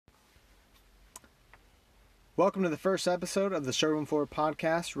Welcome to the first episode of the Showroom Floor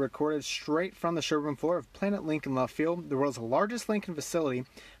podcast, recorded straight from the showroom floor of Planet Lincoln Love Field, the world's largest Lincoln facility.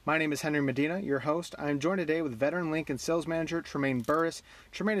 My name is Henry Medina, your host. I am joined today with veteran Lincoln sales manager Tremmaine Burris.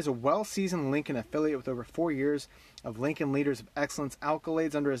 Tremmaine is a well-seasoned Lincoln affiliate with over 4 years of Lincoln Leaders of Excellence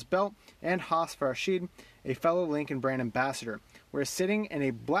accolades under his belt, and Haas Farshid, a fellow Lincoln brand ambassador. We're sitting in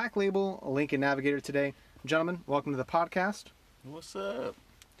a black label Lincoln Navigator today. Gentlemen, welcome to the podcast. What's up?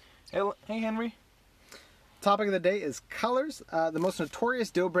 Hey, Henry. Topic of the day is colors, the most notorious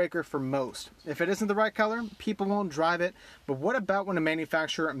deal breaker for most. If it isn't the right color, people won't drive it. But what about when a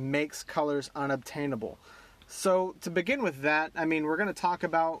manufacturer makes colors unobtainable? So to begin with that, we're going to talk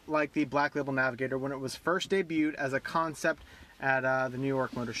about like the Black Label Navigator when it was first debuted as a concept at the New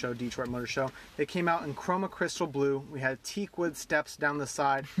York Motor Show, Detroit Motor Show. They came out in chroma crystal blue. We had teak wood steps down the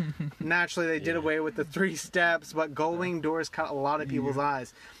side. Naturally, they did away with the 3 steps, but gold wing doors caught a lot of people's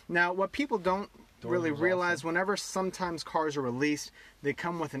eyes. Now, what people don't really realize, whenever sometimes cars are released, they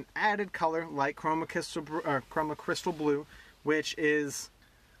come with an added color like chroma crystal blue, which is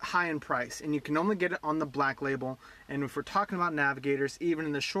high in price, and you can only get it on the black label. And if we're talking about Navigators, even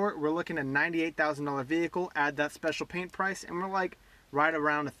in the short, we're looking at a $98,000 vehicle. Add that special paint price, and we're like right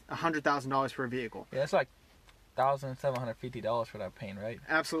around $100,000 for a vehicle. Yeah, it's like $1,750 for that paint, right?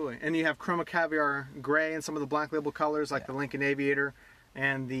 Absolutely. And you have chroma caviar gray and some of the black label colors like the Lincoln Aviator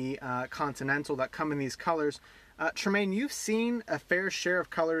and the Continental that come in these colors. Tremmaine, you've seen a fair share of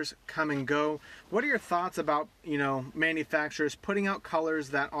colors come and go. What are your thoughts about, manufacturers putting out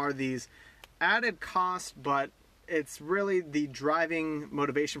colors that are these added costs, but it's really the driving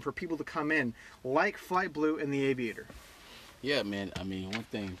motivation for people to come in, like Flight Blue and the Aviator? Yeah, man. One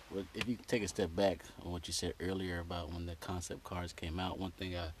thing, if you take a step back on what you said earlier about when the concept cars came out, one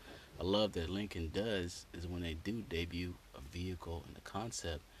thing I love that Lincoln does is when they do debut a vehicle in the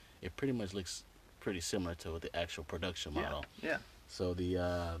concept, it pretty much looks pretty similar to the actual production model. Yeah. So the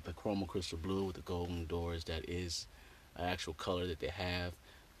chroma crystal blue with the golden doors, that is an actual color that they have.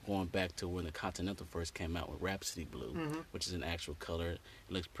 Going back to when the Continental first came out with Rhapsody Blue, which is an actual color, it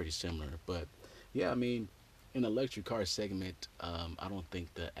looks pretty similar. But yeah, in the luxury car segment, I don't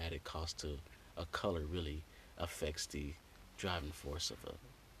think the added cost to a color really affects the driving force of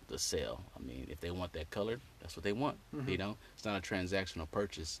the sale. If they want that color, that's what they want. It's not a transactional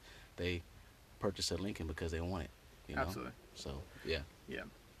purchase. They purchase a Lincoln because they want it. Absolutely. So yeah.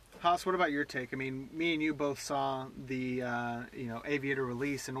 Haas, what about your take? Me and you both saw the Aviator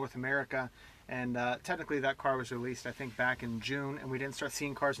release in North America, and technically that car was released I think back in June, and we didn't start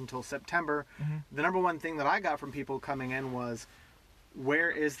seeing cars until September. The number one thing that I got from people coming in was,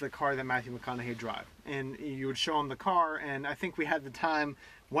 where is the car that Matthew McConaughey drive? And you would show them the car, and I think we had at the time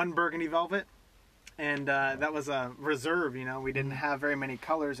one burgundy velvet, and that was a reserve. We didn't have very many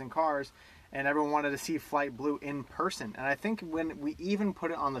colors in cars, and everyone wanted to see Flight Blue in person. And I think when we even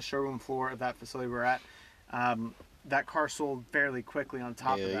put it on the showroom floor of that facility we're at, that car sold fairly quickly on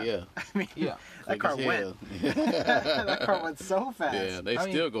top of that. That car went. That car went so fast. Yeah, they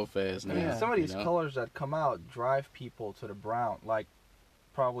still go fast now. Some of these colors that come out drive people to the brown, like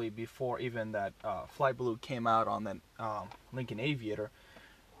probably before even that Flight Blue came out on that Lincoln Aviator.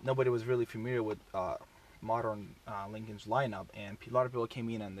 Nobody was really familiar with modern Lincoln's lineup, and a lot of people came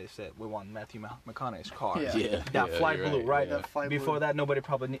in and they said, we want Matthew McConaughey's car. Flight Blue, right? Before that, nobody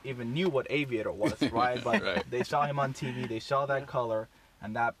probably even knew what Aviator was, right? But they saw him on TV, they saw that color,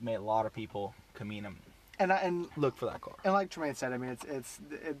 and that made a lot of people come in and look for that car. And like Tremmaine said,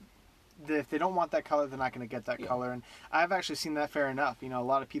 if they don't want that color, they're not going to get that color. And I've actually seen that fair enough. A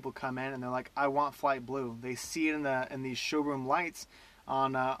lot of people come in and they're like, I want Flight Blue. They see it in these showroom lights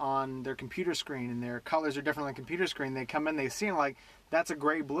on their computer screen, and their colors are different on the computer screen. They come in, they see it like, that's a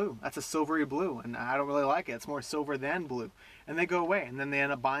gray blue, that's a silvery blue, and I don't really like it. It's more silver than blue. And they go away, and then they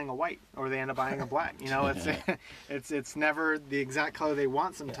end up buying a white, or they end up buying a black. It's never the exact color they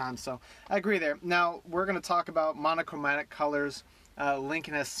want sometimes. So I agree there. Now we're going to talk about monochromatic colors.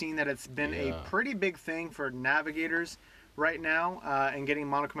 Lincoln has seen that it's been a pretty big thing for Navigators right now, and getting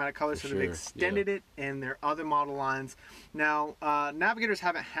monochromatic colors, so they've extended it in their other model lines. Now, Navigators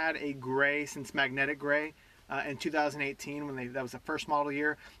haven't had a gray since magnetic gray in 2018, when that was the first model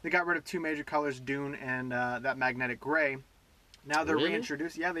year. They got rid of 2 major colors, Dune and that magnetic gray. Now they're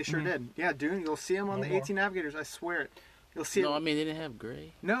reintroduced. Yeah, they sure did. Yeah, Dune, you'll see them on the 18 Navigators, I swear it. You'll see they didn't have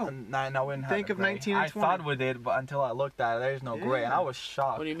gray. No, we didn't have Think of 19 and 20. I thought we did, but until I looked at it, there's no gray, and I was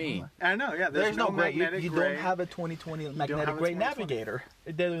shocked. What do you mean? I know, yeah. There's no gray. Magnetic You gray. don't have a 2020 magnetic gray Navigator.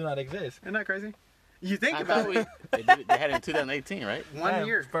 It does not exist. Isn't that crazy? You think I about thought it. they had it in 2018, right? One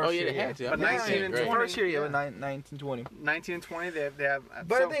year. First Yeah, they year, had to. But I'm 19 and great. 20. First year, yeah, Yeah. 1920. 19 and 20, they have.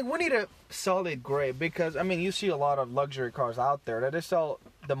 But so, I think we need a solid gray because I mean you see a lot of luxury cars out there that they sell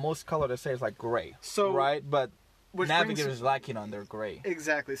the most color they say is like gray. So- right, but which Navigator brings- is lacking on their gray.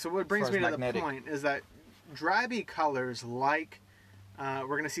 Exactly. So what brings As me far to as the magnetic. point is that drabby colors like we're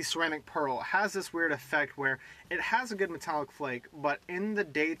going to see ceramic pearl has this weird effect where it has a good metallic flake, but in the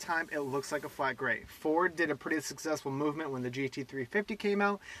daytime it looks like a flat gray. Ford did a pretty successful movement when the GT350 came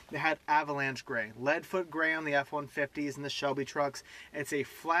out. They had avalanche gray, lead foot gray on the F-150s and the Shelby trucks. It's a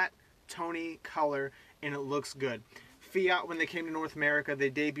flat, tony color and it looks good. Fiat, when they came to North America,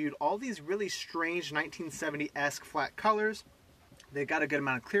 they debuted all these really strange 1970-esque flat colors. They got a good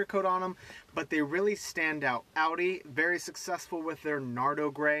amount of clear coat on them, but they really stand out. Audi, very successful with their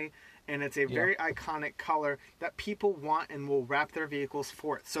Nardo gray, and it's a very iconic color that people want and will wrap their vehicles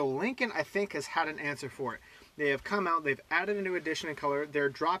for it. So Lincoln, I think, has had an answer for it. They have come out, they've added a new addition in color. They're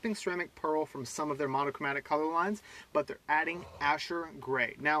dropping ceramic pearl from some of their monochromatic color lines, but they're adding Asher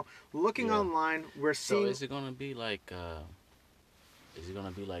gray. Now, looking online, we're seeing... So is it going to be like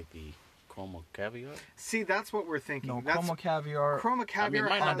the Chroma Caviar? See, that's what we're thinking. No, That's, Chroma Caviar. Chroma Caviar I mean, it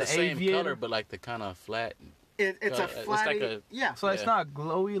might not has... be the same Aviator. color, but like the kind of flat. It's a color. flatty... It's like a, yeah. So it's not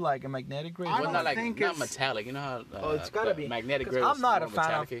glowy like a magnetic gray. I well, don't not like think not it's- metallic. You know how Oh, it's gotta be magnetic 'cause gray. I'm not a is fan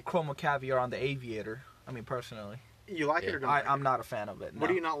metallic-y. of Chroma Caviar on the Aviator. I mean, personally, You like it or don't I, like I'm it? not a fan of it. What no.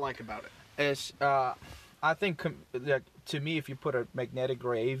 do you not like about it? It's I think like, to me, if you put a magnetic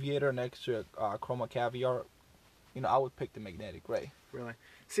gray Aviator next to a Chroma Caviar, you know, I would pick the magnetic gray. Really?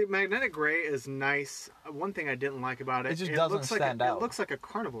 See, magnetic gray is nice. One thing I didn't like about it, It just doesn't looks like stand out. It looks like a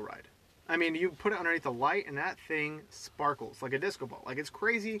carnival ride. I mean, you put it underneath the light, and that thing sparkles like a disco ball. Like, it's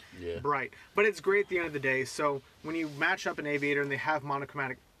crazy bright. But it's great at the end of the day. So when you match up an Aviator and they have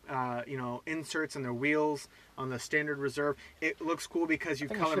monochromatic, inserts in their wheels on the standard reserve, it looks cool because you I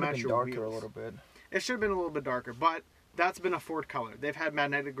think it color should have match been your darker wheels. a little bit. It should have been a little bit darker, but that's been a Ford color. They've had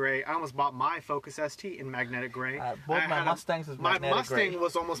magnetic gray. I almost bought my Focus ST in magnetic gray. Both I my had Mustangs is my magnetic Mustang gray.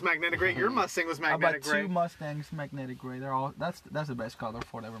 was almost magnetic gray. Your Mustang was I bought magnetic two gray. Mustangs magnetic gray. They're all that's the best color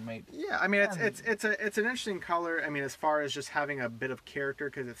Ford ever made. Yeah, I mean it's an interesting color. I mean, as far as just having a bit of character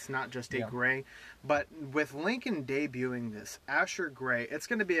because it's not just a gray. But with Lincoln debuting this Asher gray, it's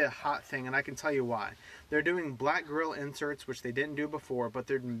going to be a hot thing, and I can tell you why. They're doing black grille inserts, which they didn't do before, but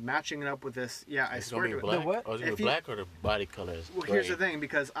they're matching it up with this. Yeah, I It's swear gonna to be it. black. what? Or is it If gonna be you- black or the body color is Well, gray? here's the thing,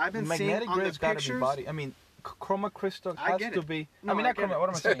 because I've been seeing Magnetic on the gray's got to be pictures. body. I mean, Chroma Crystal I has get to it. be. No, I mean, I not get Chroma. it. What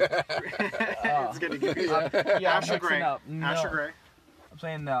am I saying? It's going to give you Yeah, I'm Asher mixing gray. up. No. Asher gray. I'm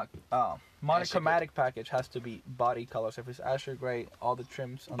saying monochromatic package has to be body colors. If it's Asher gray, all the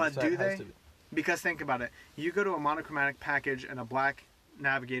trims on But the side do has they? to be. Because think about it. You go to a monochromatic package and a black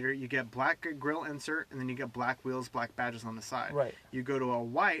Navigator, you get black grille insert, and then you get black wheels, black badges on the side. Right. You go to a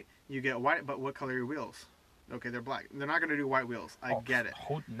white, you get white, but what color are your wheels? Okay, they're black. They're not going to do white wheels. I get it.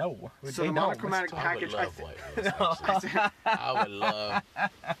 Oh, no. So They the don't. monochromatic I would package, love white wheels. actually. I would love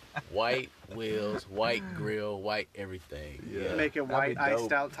white wheels, white grill, white everything. Yeah. make it That'd white, be iced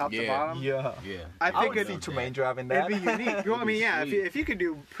dope. out top to Yeah. bottom. Yeah. Yeah. I I think would it'd see be Tremmaine driving that. It'd be unique. Well, I mean, yeah, sweet. if you could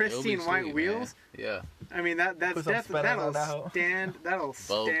do It'll be pristine white sweet, wheels, man. Yeah. I mean that's Put some definitely spanners on that hoe. that'll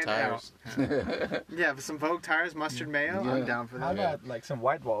Vogue stand tires. out. Yeah, with some Vogue tires, mustard mayo, I'm down for How that. about like some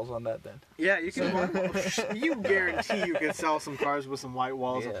white walls on that then? Yeah, you can. You guarantee you could sell some cars with some white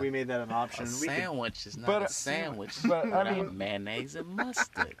walls if Yeah. we made that an option. A We could, sandwich is not But, a sandwich but, I without mean- mayonnaise and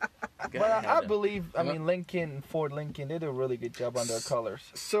mustard. You But gotta I have believe, I mean, Ford Lincoln, they do a really good job on their colors.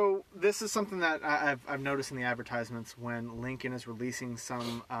 so this is something that I've noticed in the advertisements when Lincoln is releasing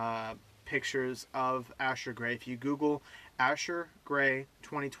some pictures of Asher Gray. If you Google Asher Gray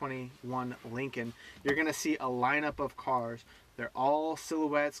 2021 Lincoln, you're going to see a lineup of cars. They're all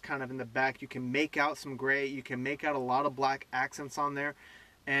silhouettes kind of in the back. You can make out some gray. You can make out a lot of black accents on there.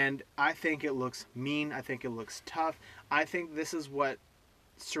 And I think it looks mean. I think it looks tough. I think this is what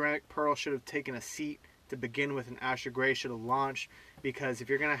Ceramic Pearl should have taken a seat to begin with, and Asher Gray should have launched, because if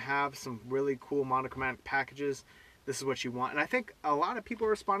you're going to have some really cool monochromatic packages, this is what you want. And I think a lot of people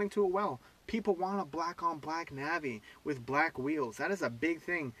are responding to it well. People want a black on black Navi with black wheels. That is a big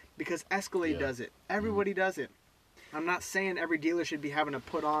thing, because Escalade does it. Everybody does it. I'm not saying every dealer should be having to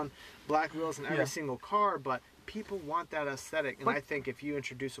put on black wheels in every single car, but people want that aesthetic, and I think if you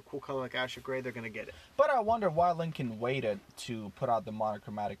introduce a cool color like Asher Gray, they're going to get it. But I wonder why Lincoln waited to put out the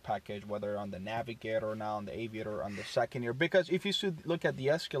monochromatic package, whether on the Navigator or now on the Aviator or on the second year. Because if you should look at the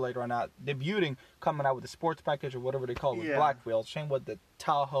Escalade right now, debuting, coming out with the sports package or whatever they call it, with black wheels. Same with the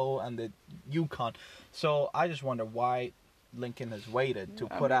Tahoe and the Yukon. So I just wonder why Lincoln has waited to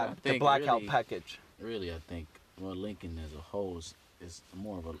put out the blackout package. Really, I think Lincoln as a whole is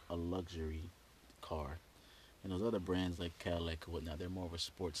more of a luxury car. And those other brands like Cadillac and whatnot, they're more of a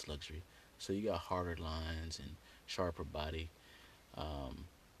sports luxury. So you got harder lines and sharper body. But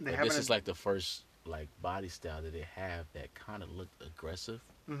this is like the first like body style that they have that kind of looked aggressive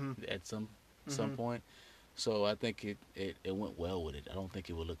at some point. So I think it went well with it. I don't think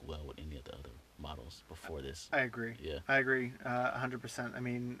it would look well with any of the other models before this. I agree. Yeah. I agree 100%. I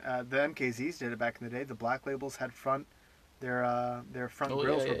mean, the MKZs did it back in the day. The black labels had their front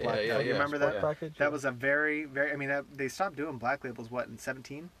grills were black. You remember that? Package, that was a very, very, I mean, they stopped doing black labels, what, in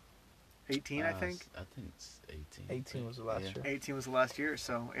 17? 18, I think? I think it's 18. 18 was the last year. 18 was the last year.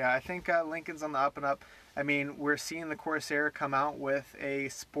 So, yeah, I think Lincoln's on the up and up. I mean, we're seeing the Corsair come out with a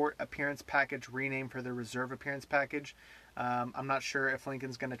sport appearance package renamed for the reserve appearance package. I'm not sure if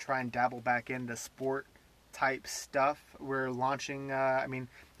Lincoln's going to try and dabble back into sport type stuff. We're launching, I mean,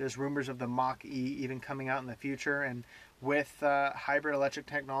 there's rumors of the Mach-E even coming out in the future. And with hybrid electric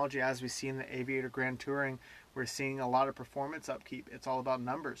technology, as we see in the Aviator Grand Touring, we're seeing a lot of performance upkeep. It's all about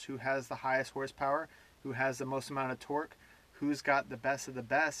numbers. Who has the highest horsepower? Who has the most amount of torque? Who's got the best of the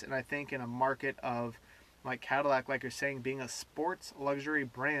best? And I think in a market of like Cadillac, like you're saying, being a sports luxury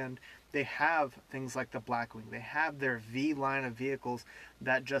brand, they have things like the Blackwing. They have their V line of vehicles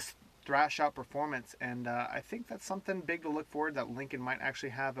that just thrash out performance. And I think that's something big to look forward that Lincoln might actually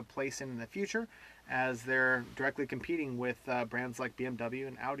have a place in the future as they're directly competing with brands like BMW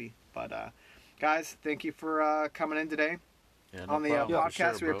and Audi. But guys, thank you for coming in today on the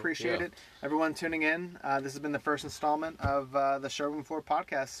podcast. Sure, we appreciate it. Everyone tuning in. This has been the first installment of the Showroom Floor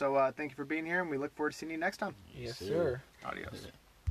podcast. So thank you for being here, and we look forward to seeing you next time. Yes, sir. Adios.